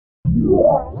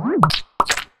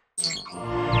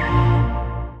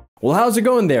Well, how's it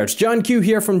going there? It's Jon Q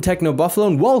here from TechnoBuffalo,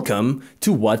 and welcome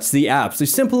to What's the Apps, a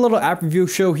simple little app review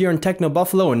show here on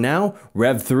TechnoBuffalo, and now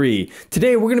Rev 3.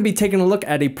 Today we're going to be taking a look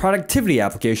at a productivity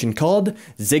application called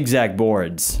ZigZag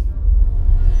Boards.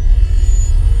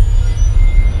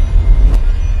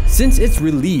 Since its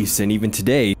release, and even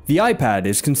today, the iPad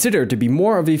is considered to be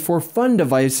more of a for fun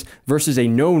device versus a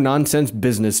no-nonsense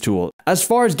business tool. As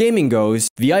far as gaming goes,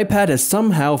 the iPad has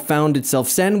somehow found itself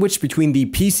sandwiched between the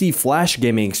PC Flash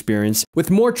gaming experience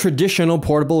with more traditional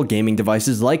portable gaming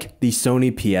devices like the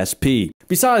Sony PSP.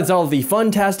 Besides all the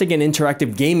fantastic and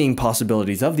interactive gaming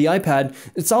possibilities of the iPad,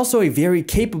 it's also a very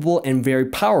capable and very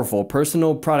powerful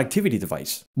personal productivity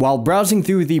device. While browsing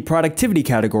through the productivity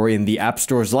category in the App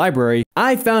Store's library,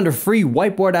 I found a free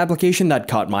whiteboard application that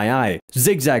caught my eye,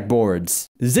 ZigZag Boards.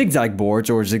 ZigZag Boards,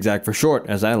 or ZigZag for short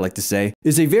as I like to say,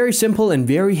 is a very simple and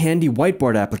very handy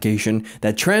whiteboard application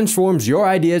that transforms your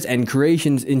ideas and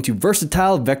creations into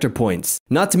versatile vector points.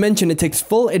 Not to mention it takes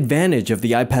full advantage of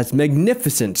the iPad's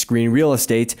magnificent screen real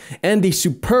estate and the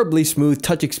superbly smooth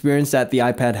touch experience that the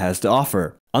iPad has to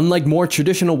offer. Unlike more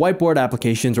traditional whiteboard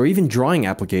applications or even drawing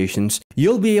applications,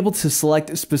 you'll be able to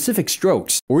select specific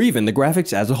strokes, or even the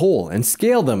graphics as a whole, and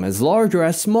scale them as large or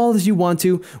as small as you want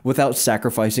to without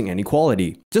sacrificing any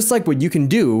quality. Just like what you can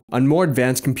do on more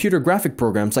advanced computer graphic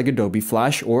programs like Adobe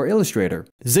Flash or Illustrator.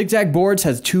 ZigZag Boards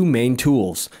has two main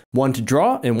tools, one to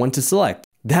draw and one to select.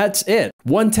 That's it.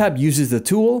 One tap uses the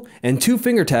tool, and two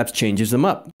finger taps changes them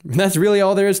up. That's really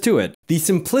all there is to it. The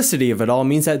simplicity of it all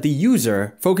means that the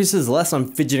user focuses less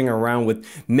on fidgeting around with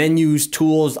menus,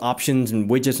 tools, options, and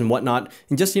widgets and whatnot,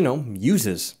 and just,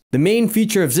 uses. The main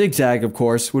feature of ZigZag, of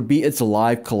course, would be its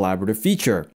live collaborative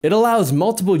feature. It allows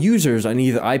multiple users on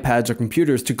either iPads or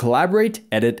computers to collaborate,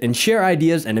 edit, and share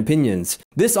ideas and opinions.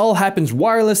 This all happens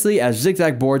wirelessly as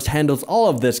ZigZag Boards handles all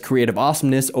of this creative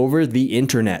awesomeness over the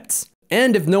internet.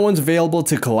 And if no one's available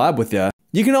to collab with you,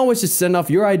 you can always just send off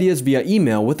your ideas via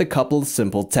email with a couple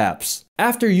simple taps.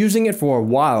 After using it for a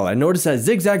while, I noticed that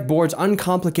ZigZag Boards'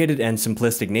 uncomplicated and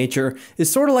simplistic nature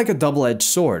is sort of like a double-edged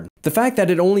sword. The fact that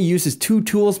it only uses two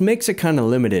tools makes it kinda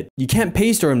limited. You can't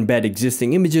paste or embed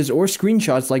existing images or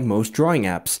screenshots like most drawing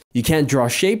apps. You can't draw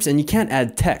shapes and you can't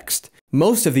add text.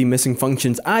 Most of the missing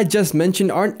functions I just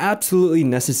mentioned aren't absolutely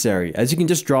necessary, as you can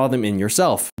just draw them in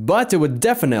yourself. But it would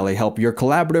definitely help your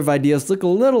collaborative ideas look a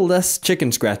little less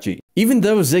chicken scratchy. Even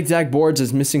though ZigZag Boards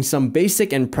is missing some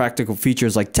basic and practical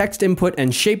features like text input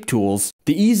and shape tools,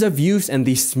 the ease of use and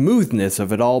the smoothness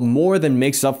of it all more than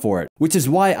makes up for it, which is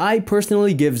why I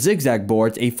personally give ZigZag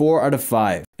Boards a 4 out of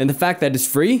 5. And the fact that it's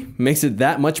free makes it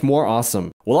that much more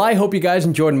awesome. Well, I hope you guys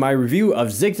enjoyed my review of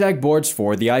ZigZag Boards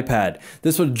for the iPad.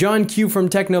 This was Jon Q from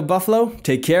TechnoBuffalo.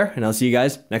 Take care, and I'll see you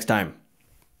guys next time.